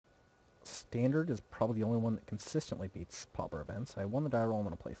Standard is probably the only one that consistently beats Pauper events. I won the die roll. I'm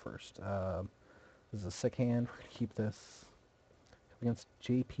going to play first. This is a sick hand. We're going to keep this against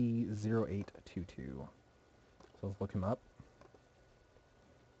JP0822. So let's look him up.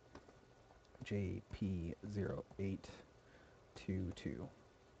 JP0822.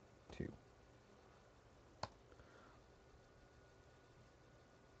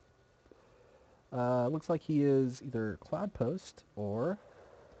 Looks like he is either Cloudpost or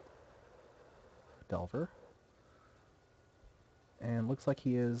Delver. And looks like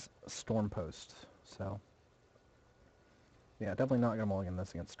he is Stormpost. So, yeah, definitely not going to mulligan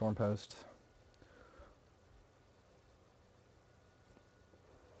this against Stormpost.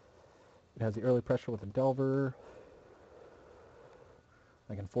 It has the early pressure with a Delver.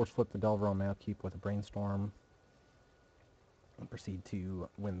 I can force flip the Delver on my upkeep with a Brainstorm and proceed to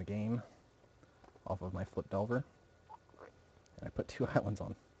win the game off of my flip Delver. And I put 2 islands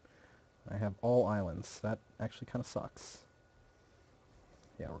on. I have all islands. That actually kind of sucks.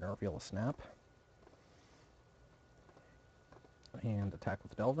 Yeah, we're going to reveal a snap. And attack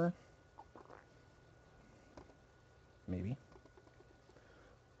with Delver. Maybe.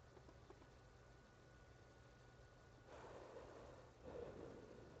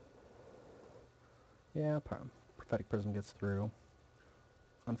 Yeah, Prophetic Prism gets through.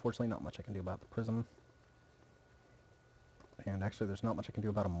 Unfortunately, not much I can do about the Prism. And actually, there's not much I can do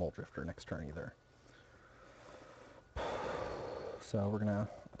about a Muldrifter next turn either. So we're going to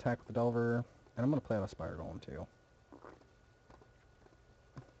attack with the Delver, and I'm going to play out a Spire Golem too.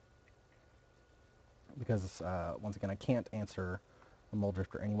 Because, once again, I can't answer a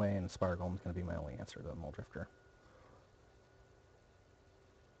Muldrifter anyway, and Spire Golem is going to be my only answer to the Muldrifter.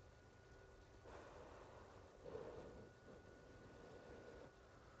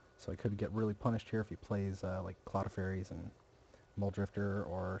 So I could get really punished here if he plays like Cloud of Fairies and Muldrifter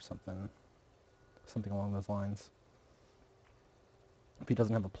or something along those lines. If he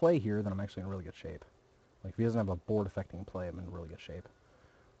doesn't have a play here, then I'm actually in really good shape. Like if he doesn't have a board affecting play, I'm in really good shape.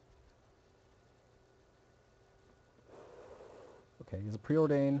 Okay, he's a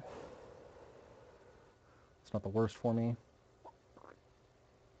Preordain. It's not the worst for me.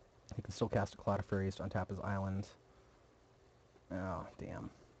 He can still cast a Cloud of Fairies to untap his island. Oh,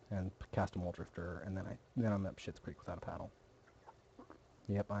 damn. And cast a Muldrifter, and then I'm up Schitt's Creek without a paddle.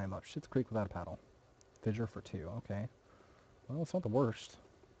 Yep, I am up Schitt's Creek without a paddle. Fissure for 2, okay. Well, it's not the worst.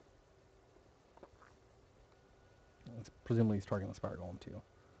 It's presumably he's targeting the Spire Golem too.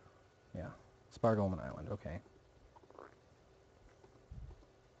 Yeah, Spire Golem and Island, okay.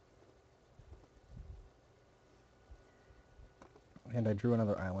 And I drew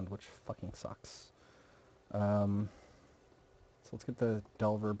another island, which fucking sucks. So let's get the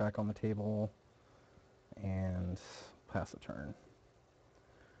Delver back on the table and pass the turn.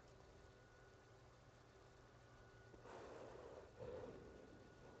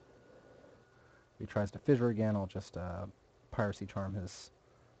 If he tries to Fissure again, I'll just Piracy Charm his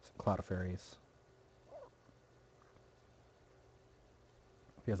Cloud of Fairies.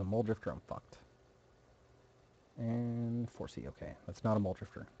 If he has a Muldrifter, I'm fucked. And 4C, okay. That's not a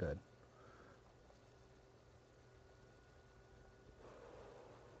Muldrifter. Good.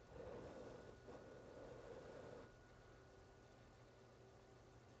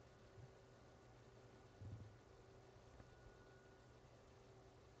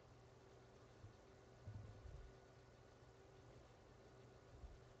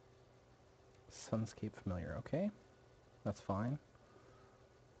 Sunscape Familiar, okay. That's fine.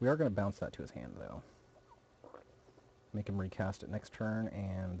 We are going to bounce that to his hand, though. Make him recast it next turn,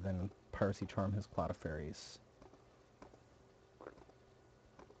 and then Piracy Charm his Cloud of Fairies.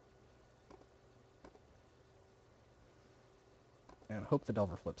 And hope the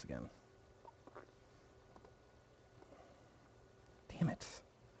Delver flips again. Damn it.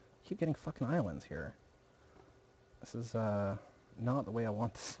 I keep getting fucking islands here. This is not the way I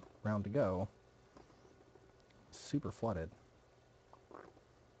want this round to go. Super flooded.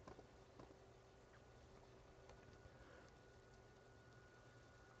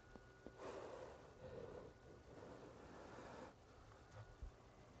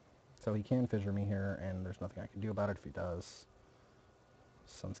 So he can Fissure me here, and there's nothing I can do about it if he does.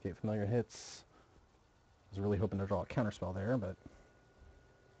 Sunscape Familiar hits. I was really hoping to draw a counterspell there, but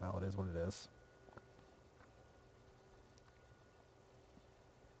well, it is what it is.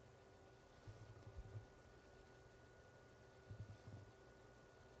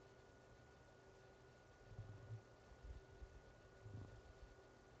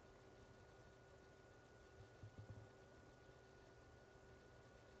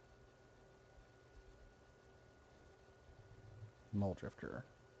 Muldrifter.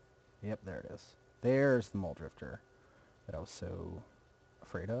 Yep, there it is. There's the Mole Drifter that I was so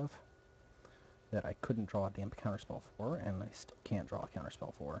afraid of, that I couldn't draw a damn counterspell for, and I still can't draw a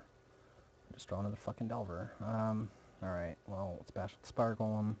counterspell for. Just draw another fucking Delver. Alright, well, let's bash with the Spire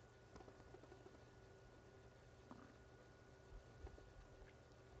Golem.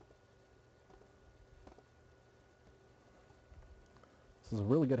 This is a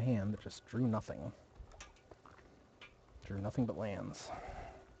really good hand that just drew nothing. Drew nothing but lands.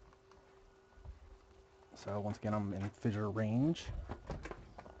 So once again, I'm in fissure range.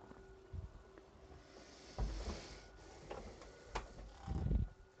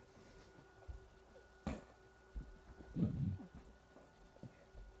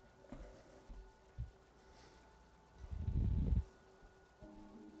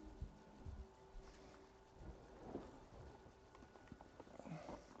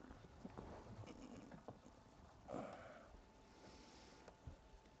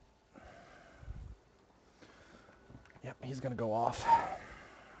 Yep, he's gonna go off.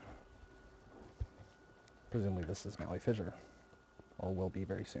 Presumably this is now a fissure, or will be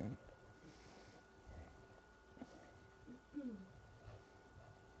very soon.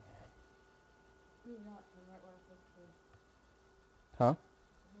 Huh?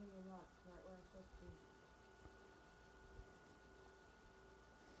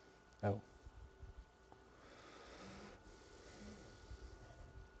 Oh.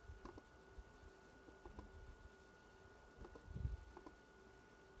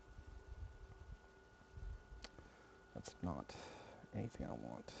 That's not anything I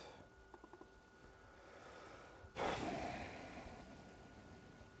want.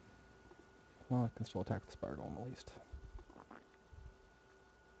 Well, I can still attack the Spire Golem at least.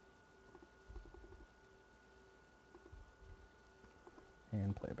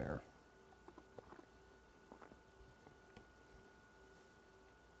 And play a bear.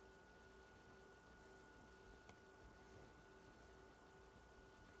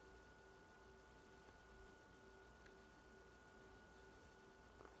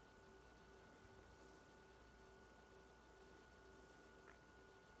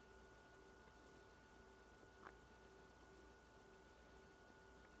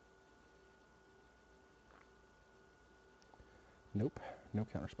 Nope, no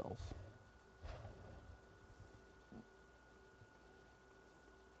counterspells.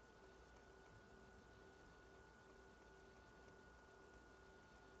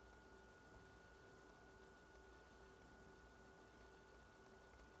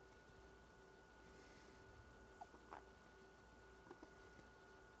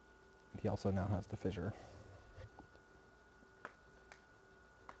 He also now has the fissure.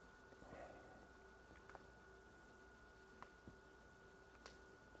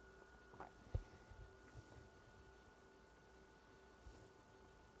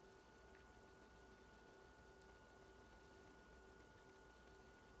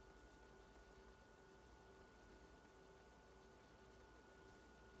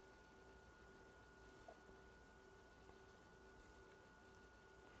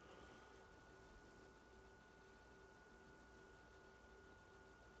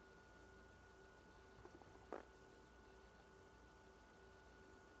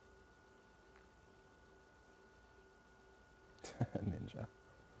 Ninja.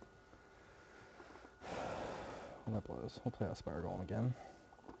 Well, that blows. We'll play a Spire Golem again.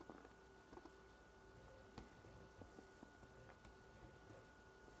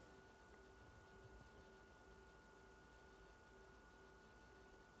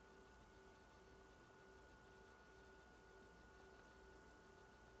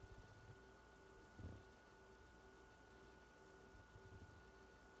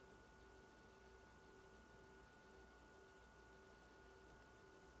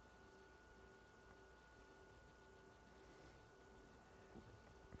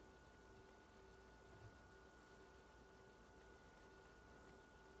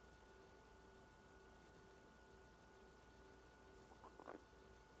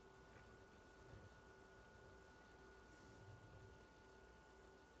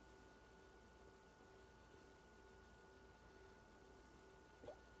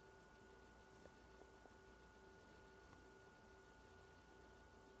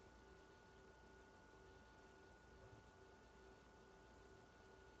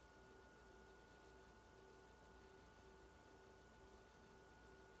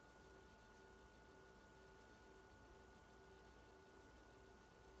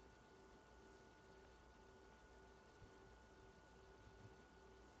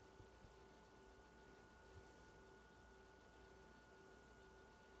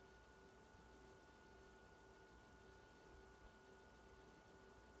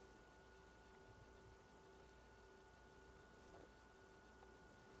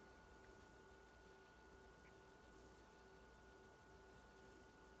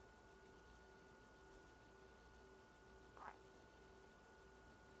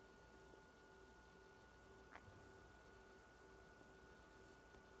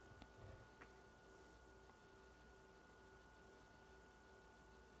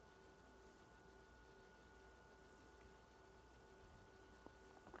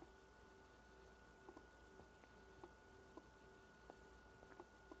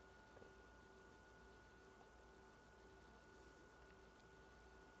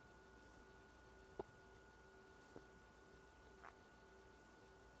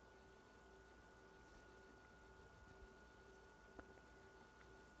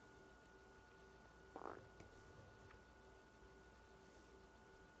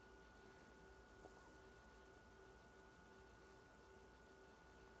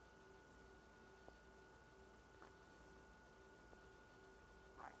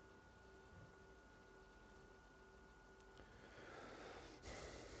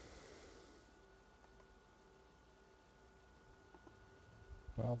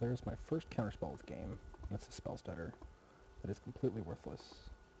 Well, there's my first counterspell of the game. That's a spell stutter that is completely worthless.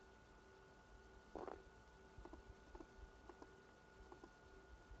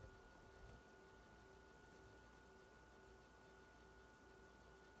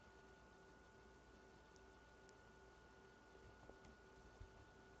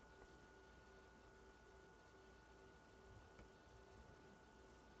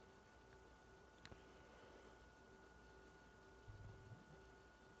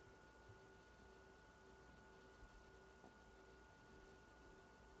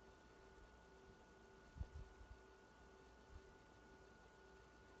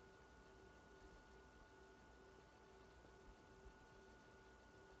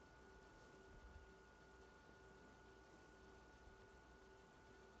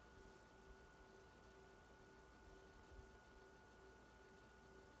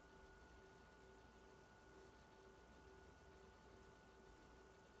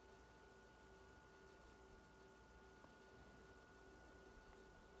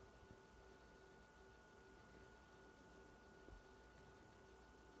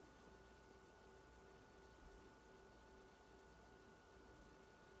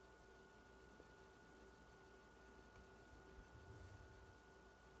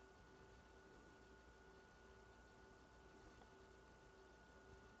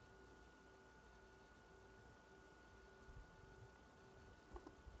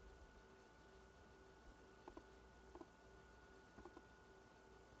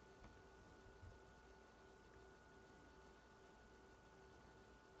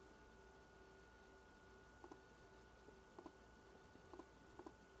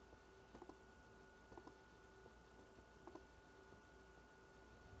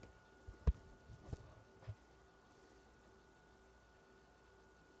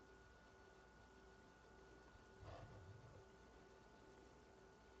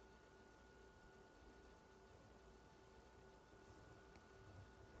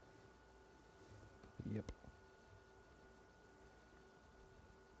 Yep.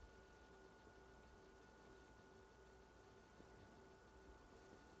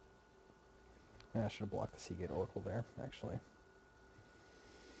 I should have blocked the Seagate Oracle there, actually.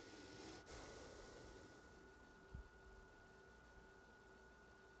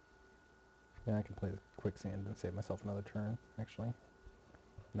 Yeah, I can play the Quicksand and save myself another turn, actually.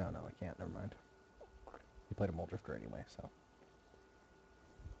 No, I can't. Never mind. He played a Muldrifter anyway, so.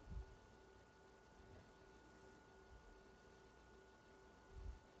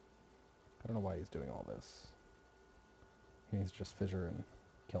 I don't know why he's doing all this. He needs to just fissure and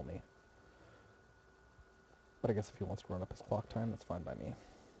kill me. But I guess if he wants to run up his clock time, that's fine by me.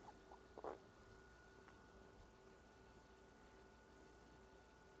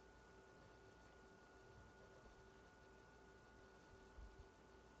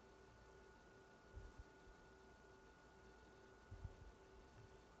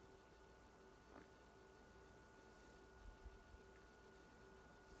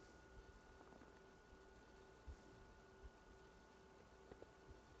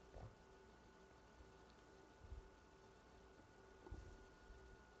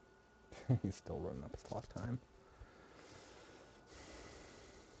 He's still running up his clock time.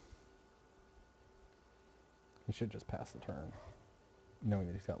 He should just pass the turn, knowing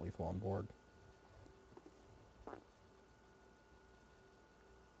that he's got lethal on board.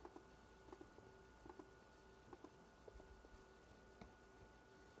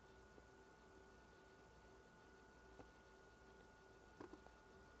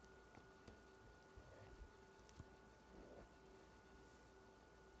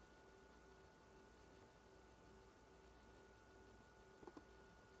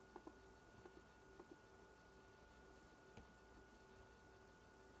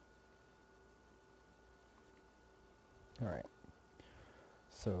 Alright.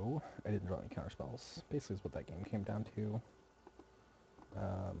 So, I didn't draw any counterspells. Basically is what that game came down to.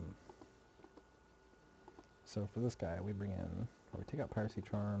 So for this guy, we bring in, or we take out Piracy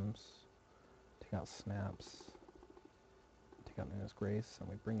Charms, take out Snaps, take out Nuna's Grace, and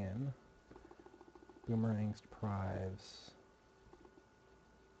we bring in Boomerangs, Deprives,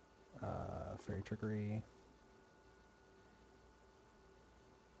 Fairy Trickery,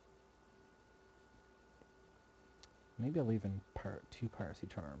 maybe I'll leave in 2 Piracy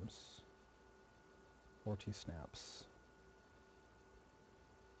Charms, or 2 Snaps.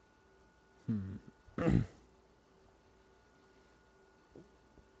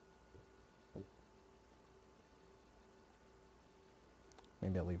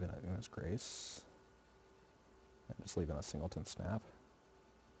 Maybe I'll leave in a Nuna's Grace, and just leave in a Singleton Snap.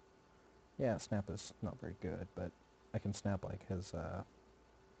 Yeah, Snap is not very good, but I can snap like his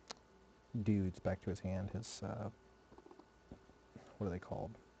dudes back to his hand. His, what are they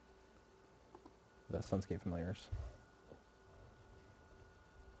called? The Sunscape Familiars.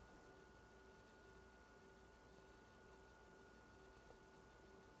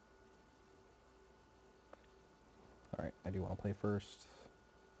 Alright, I do want to play first.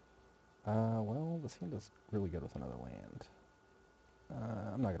 Well, this hand is really good with another land.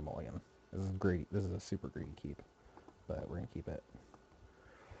 I'm not going to mulligan. This is greedy. This is a super greedy keep, but we're going to keep it.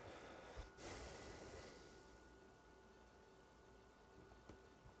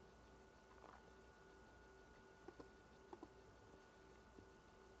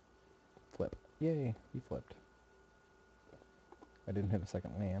 Flip. Yay, he flipped. I didn't hit a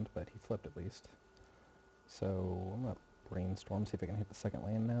second land, but he flipped at least. So I'm going to brainstorm, see if I can hit the second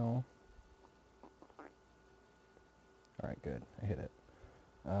land now. Alright, good. I hit it.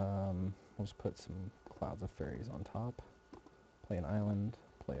 We'll just put some Clouds of Fairies on top. Play an island,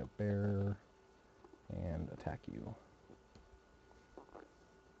 play a bear, and attack you.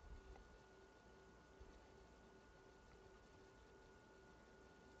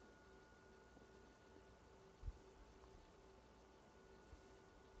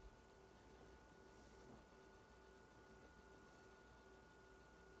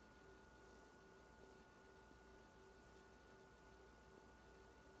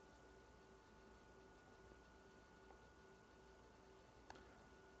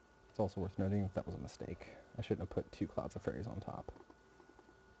 It's also worth noting that was a mistake. I shouldn't have put 2 Clouds of Fairies on top.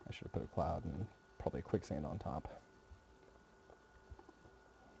 I should have put a cloud and probably a quicksand on top.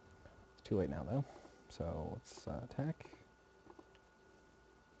 It's too late now though, so let's attack.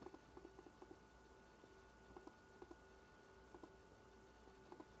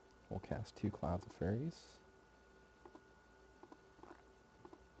 We'll cast 2 Clouds of Fairies.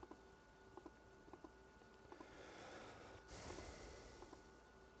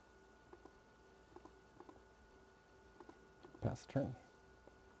 Pass the turn.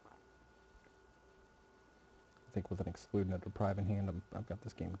 I think with an exclude and a deprive in hand, I've got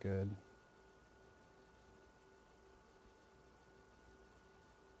this game good.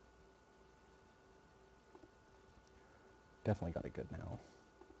 Definitely got it good now.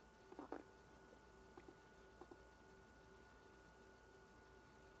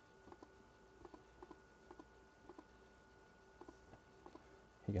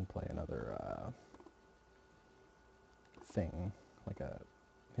 He can play another thing, like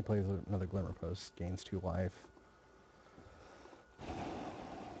he plays another Glimmer Post, gains 2 life.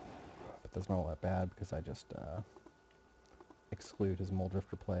 But that's not all that bad because I just exclude his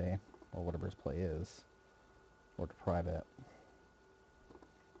Muldrifter play, or whatever his play is, or deprive it,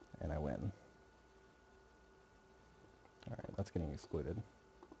 and I win. Alright, that's getting excluded.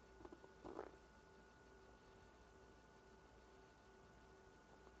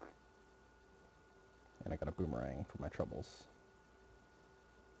 And I got a Boomerang for my troubles.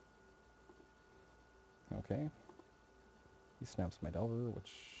 Okay. He snaps my Delver,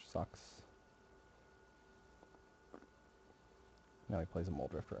 which sucks. Now he plays a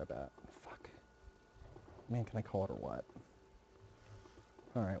Muldrifter, I bet. Fuck. Man, can I call it or what?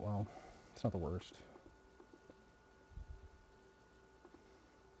 Alright, well, it's not the worst.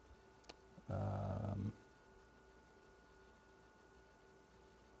 I'm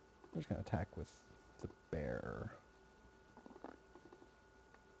just going to attack with the bear.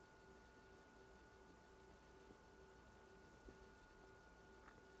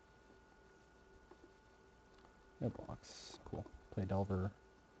 No blocks. Cool. Play Delver.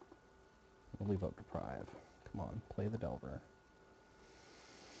 We'll leave out Deprive. Come on, play the Delver.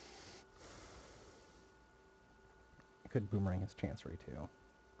 Could Boomerang his Chancery too.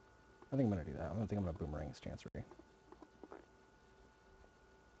 I think I'm going to do that. I think I'm going to Boomerang his Chancery.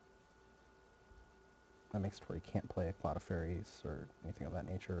 That makes it where he can't play a Cloud of Fairies or anything of that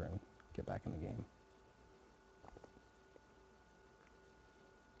nature and get back in the game.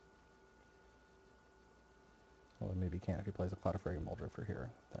 Well, maybe he can if he plays a Cloud of Fairy Muldrifter here.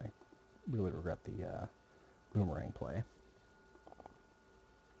 I really regret the Boomerang play.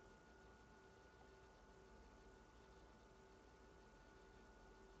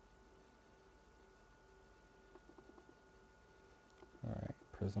 Alright,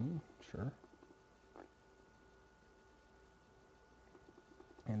 Prism, sure.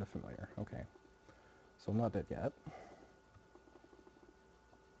 And a Familiar, okay. So I'm not dead yet.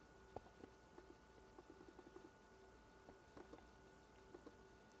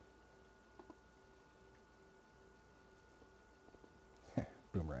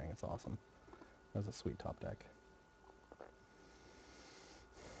 Boomerang, it's awesome. That was a sweet top deck.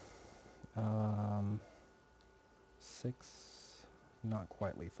 6, not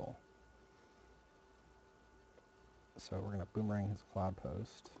quite lethal. So we're going to boomerang his cloud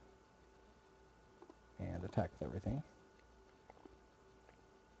post and attack with everything.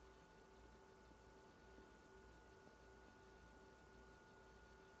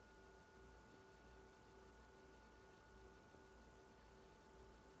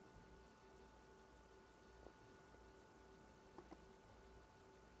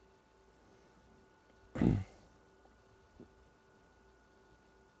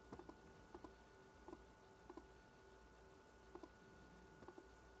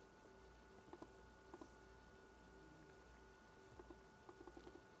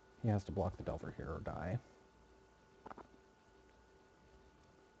 He has to block the Delver here or die.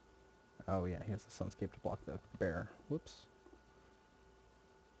 Oh yeah, he has the Sunscape to block the bear. Whoops.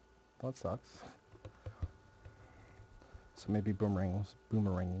 That sucks. So maybe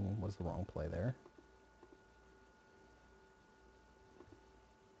boomeranging was the wrong play there.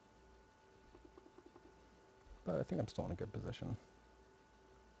 But I think I'm still in a good position.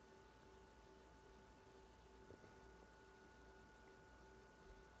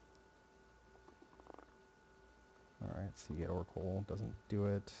 Alright, Seagate Oracle doesn't do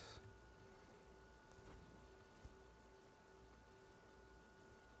it.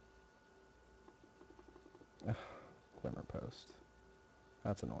 Ugh, Glimmer Post.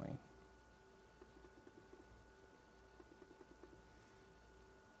 That's annoying.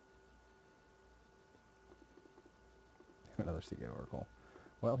 Another Seagate Oracle.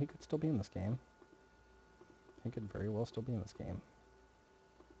 Well, he could still be in this game. He could very well still be in this game.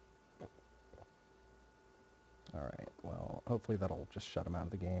 Alright, well, hopefully that'll just shut him out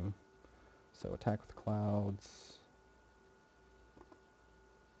of the game. So attack with clouds.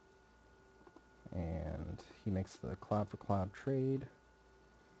 And he makes the cloud for cloud trade.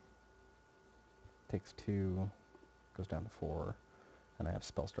 Takes 2, goes down to 4, and I have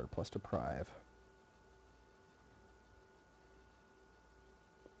Spellstart plus Deprive.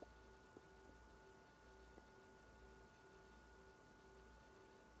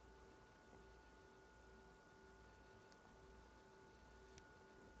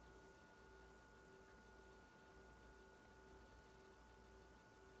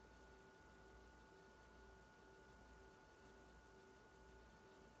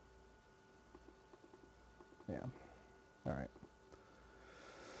 Yeah. Alright.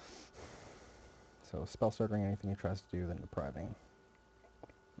 So spell startering anything he tries to do, then depriving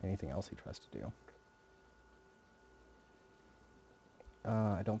anything else he tries to do.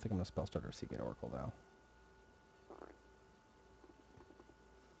 I don't think I'm going to spell starter Seagate Oracle though.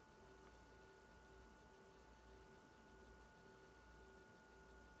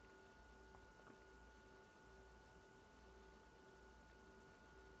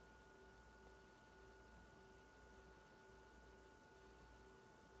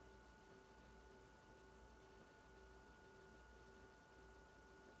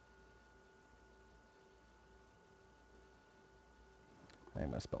 I am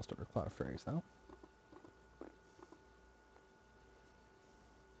going to spell starter Cloud of Fairies though.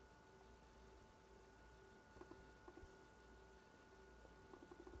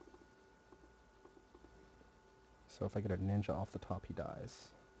 So if I get a ninja off the top, he dies.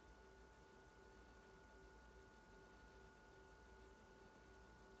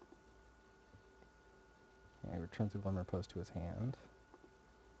 And he returns the Glimmer Post to his hand.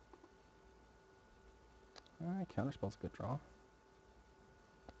 Alright, Counterspell's a good draw.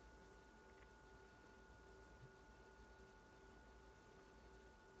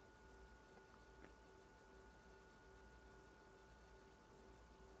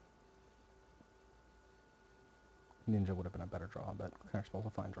 Ninja would have been a better draw, but Counterspell's a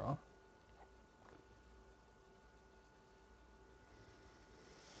fine draw.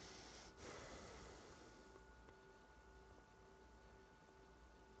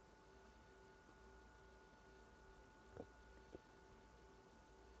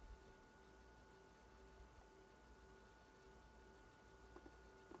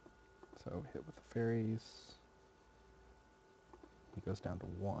 So hit with the fairies. He goes down to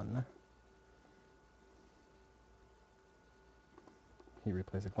 1. He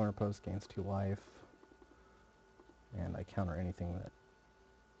replays a Glimmer Post, gains 2 life. And I counter anything that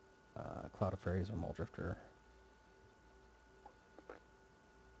Cloud of Fairies or Muldrifter.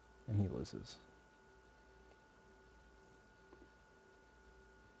 And he loses.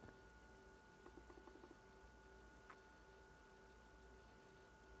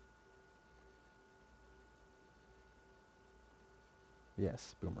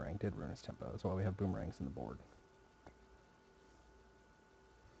 Yes, Boomerang did ruin his tempo. That's why we have Boomerangs in the board.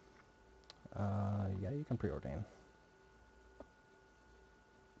 Yeah, you can preordain.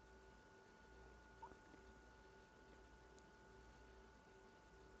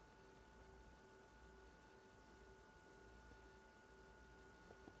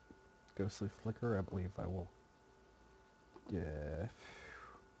 Ghostly Flicker, I believe I will... Yeah...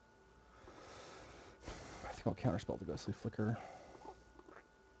 I think I'll counterspell the Ghostly Flicker.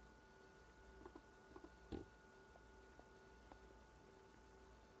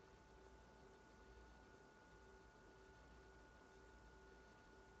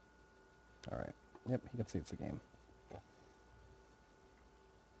 Alright. Yep, he concedes the game.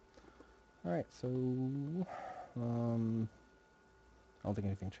 Alright, so... I don't think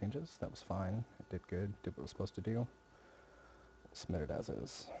anything changes. That was fine. It did good. Did what it was supposed to do. Submit it as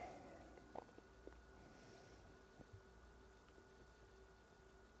is.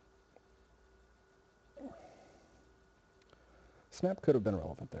 Snap could have been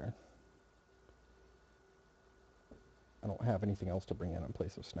relevant there. I don't have anything else to bring in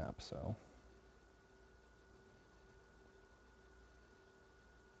place of Snap, so...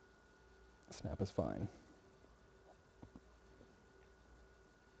 Snap is fine.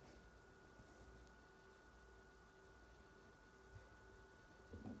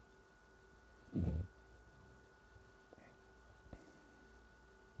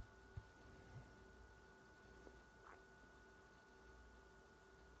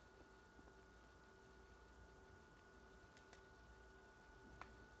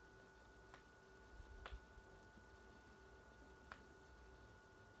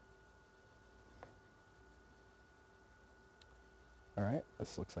 Alright,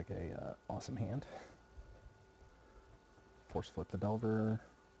 this looks like a awesome hand. Force flip the Delver.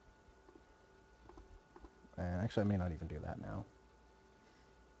 And actually I may not even do that now.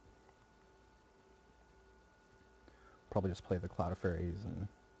 Probably just play the Cloud of Fairies and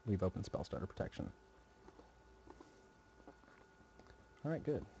leave open Spellstutter protection. Alright,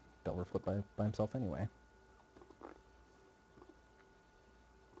 good. Delver flip by himself anyway.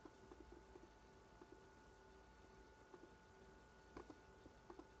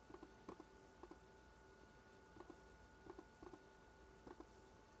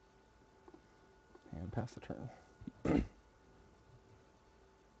 And pass the turn.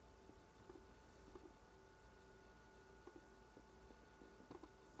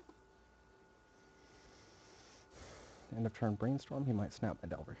 End of turn Brainstorm, he might snap my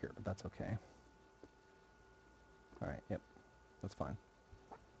Delver here, but that's okay. Alright, yep, that's fine.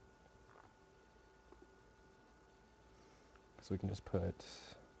 So we can just put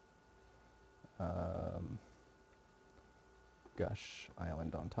Gush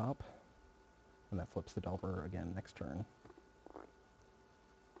Island on top, and that flips the Delver again next turn.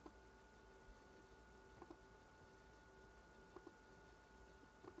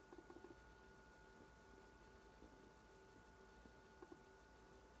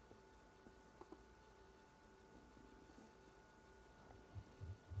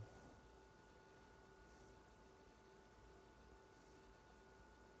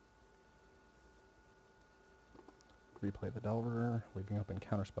 Replay the Delver, leaving open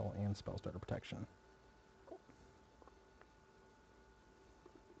Counterspell and Spellstutter protection.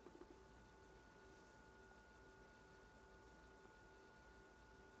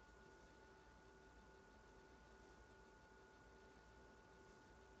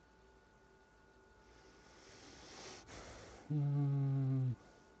 I'm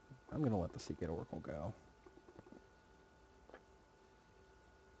going to let the Seagate Oracle go.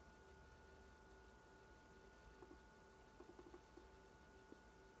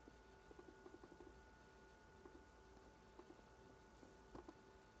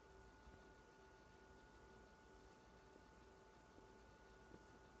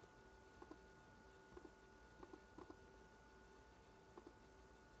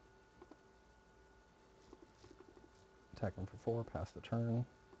 Attack him for 4, pass the turn.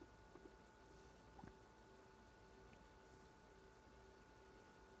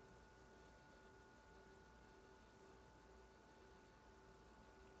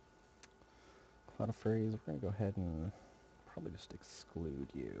 Cloud of Fairies, we're going to go ahead and probably just exclude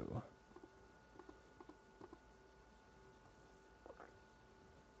you.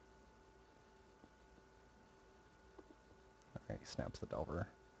 Alright, he snaps the Delver.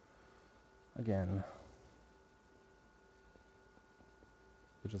 Again.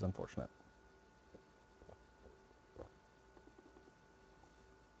 Which is unfortunate.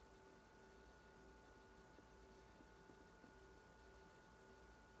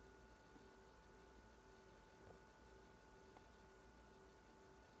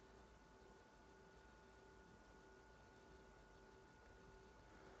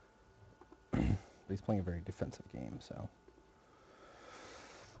 He's playing a very defensive game, so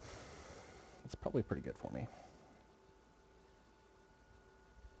it's probably pretty good for me.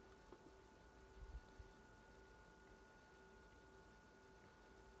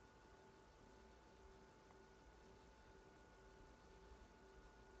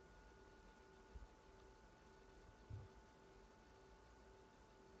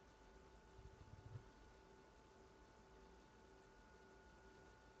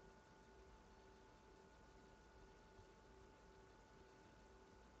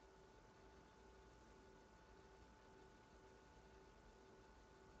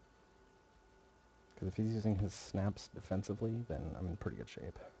 if he's using his snaps defensively, then I'm in pretty good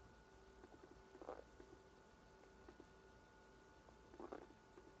shape.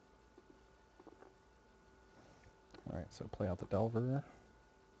 Alright, so play out the Delver.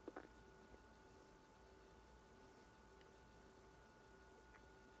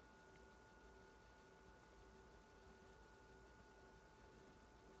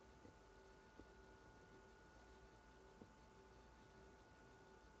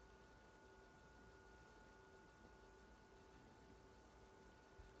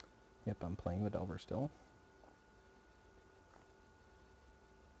 Yep, I'm playing the Delver still.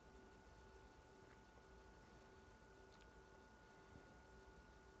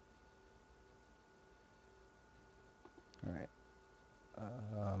 Alright.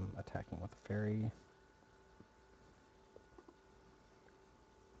 Attacking with the Fairy.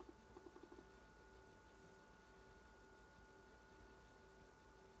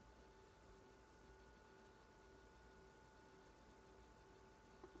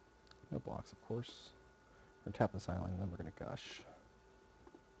 No blocks, of course. Or tap this island, then we're going to Gush.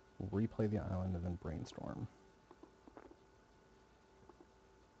 We'll replay the island and then Brainstorm.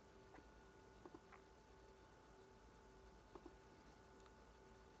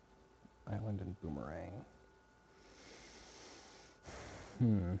 Island and Boomerang. So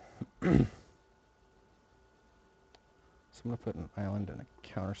I'm going to put an island and a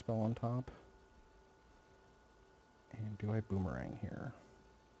counterspell on top. And do I Boomerang here?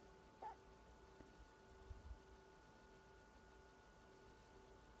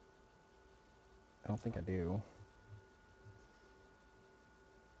 I don't think I do.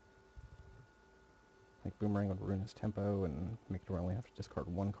 Like Boomerang would ruin his tempo and make it where I only have to discard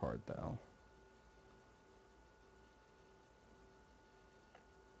one card though.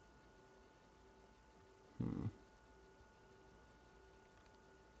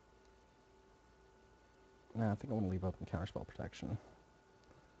 Nah, I think I want to leave open counterspell protection.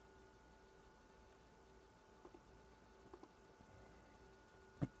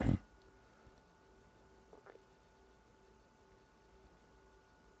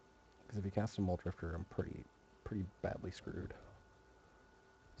 Because if he casts a Muldrifter, I'm pretty badly screwed.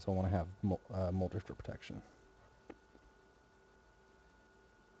 So I want to have Muldrifter protection.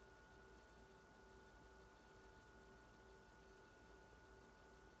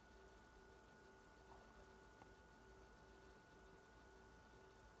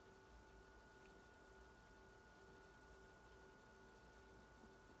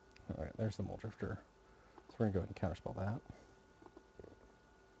 Alright, there's the Muldrifter. So we're going to go ahead and counterspell that.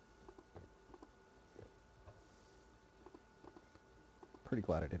 Pretty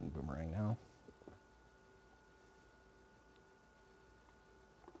glad I didn't Boomerang now.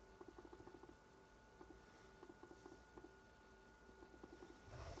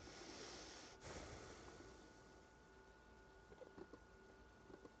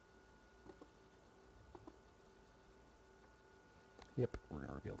 Yep, we're going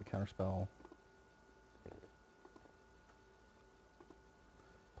to reveal the counterspell.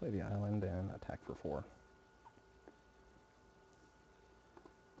 Play the island and attack for 4.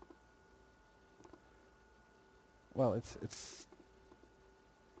 Well, it's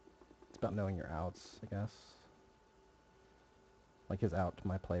about knowing your outs, I guess. Like his out to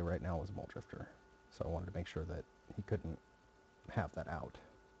my play right now was Muldrifter, so I wanted to make sure that he couldn't have that out.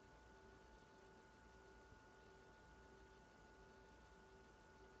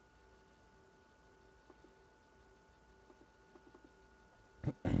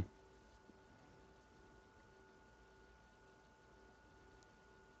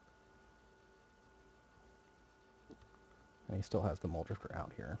 And he still has the Muldrifter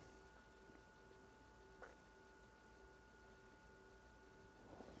out here.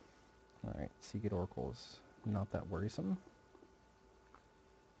 Alright, Seagate Oracle is not that worrisome.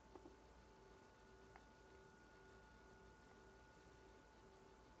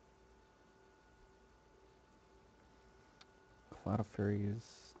 Cloud of Fairies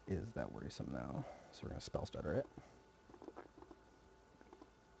is that worrisome now, so we're going to Spell Stutter it.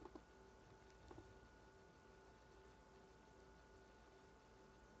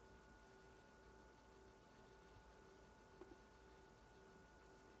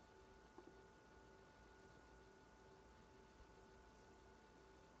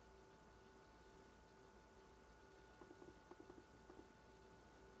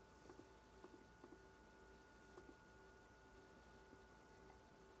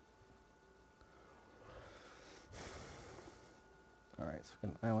 Alright, so we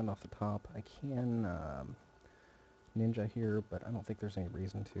can island off the top. I can ninja here, but I don't think there's any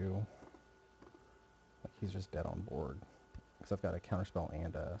reason to. Like, he's just dead on board. Because I've got a counterspell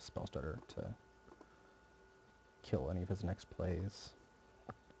and a spell stutter to kill any of his next plays.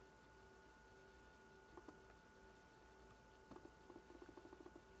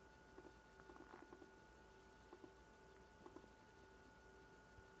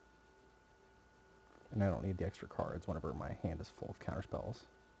 And I don't need the extra cards whenever my hand is full of counterspells.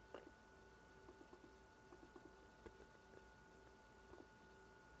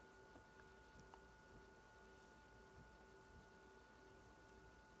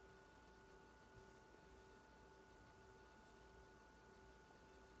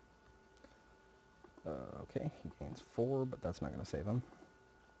 Okay, he gains 4, but that's not going to save him.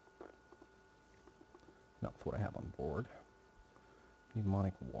 Not with what I have on board.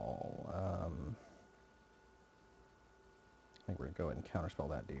 Mnemonic Wall. I think we're going to go ahead and counterspell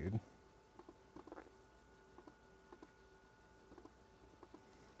that dude.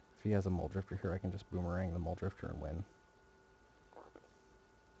 If he has a Muldrifter here, I can just Boomerang the Muldrifter and win.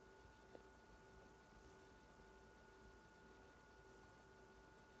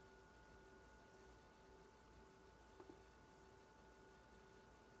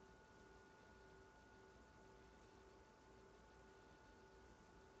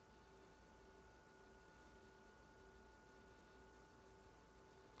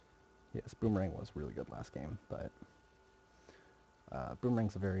 Yes, Boomerang was really good last game, but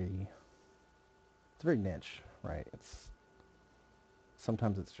Boomerang's it's a very niche, right?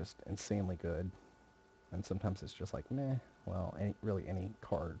 Sometimes it's just insanely good, and sometimes it's just like, meh, well, really any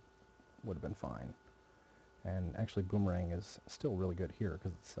card would have been fine. And actually Boomerang is still really good here,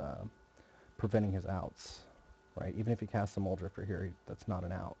 because it's preventing his outs, right? Even if he casts a Muldrifter here, that's not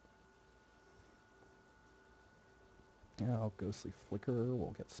an out. Now, Ghostly Flicker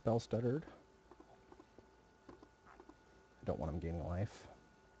will get Spell Stuttered. I don't want him gaining life.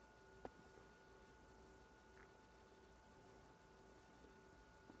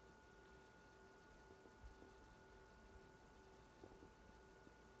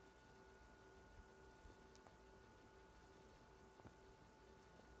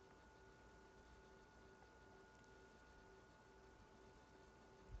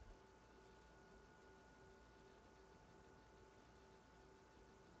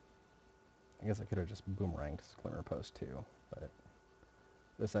 I guess I could have just Boomeranged his Glimmer Post too, but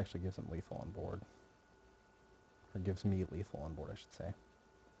this actually gives him lethal on board. Or gives me lethal on board, I should say.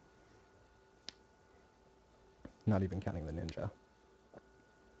 Not even counting the ninja.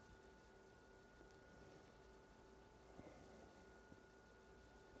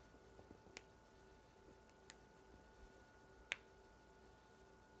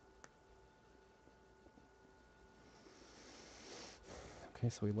 Okay,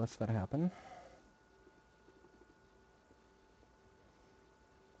 so he lets that happen.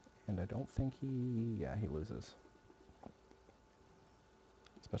 And I don't think yeah, he loses.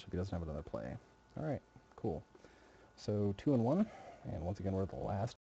 Especially if he doesn't have another play. Alright, cool. So 2-1, and once again we're the last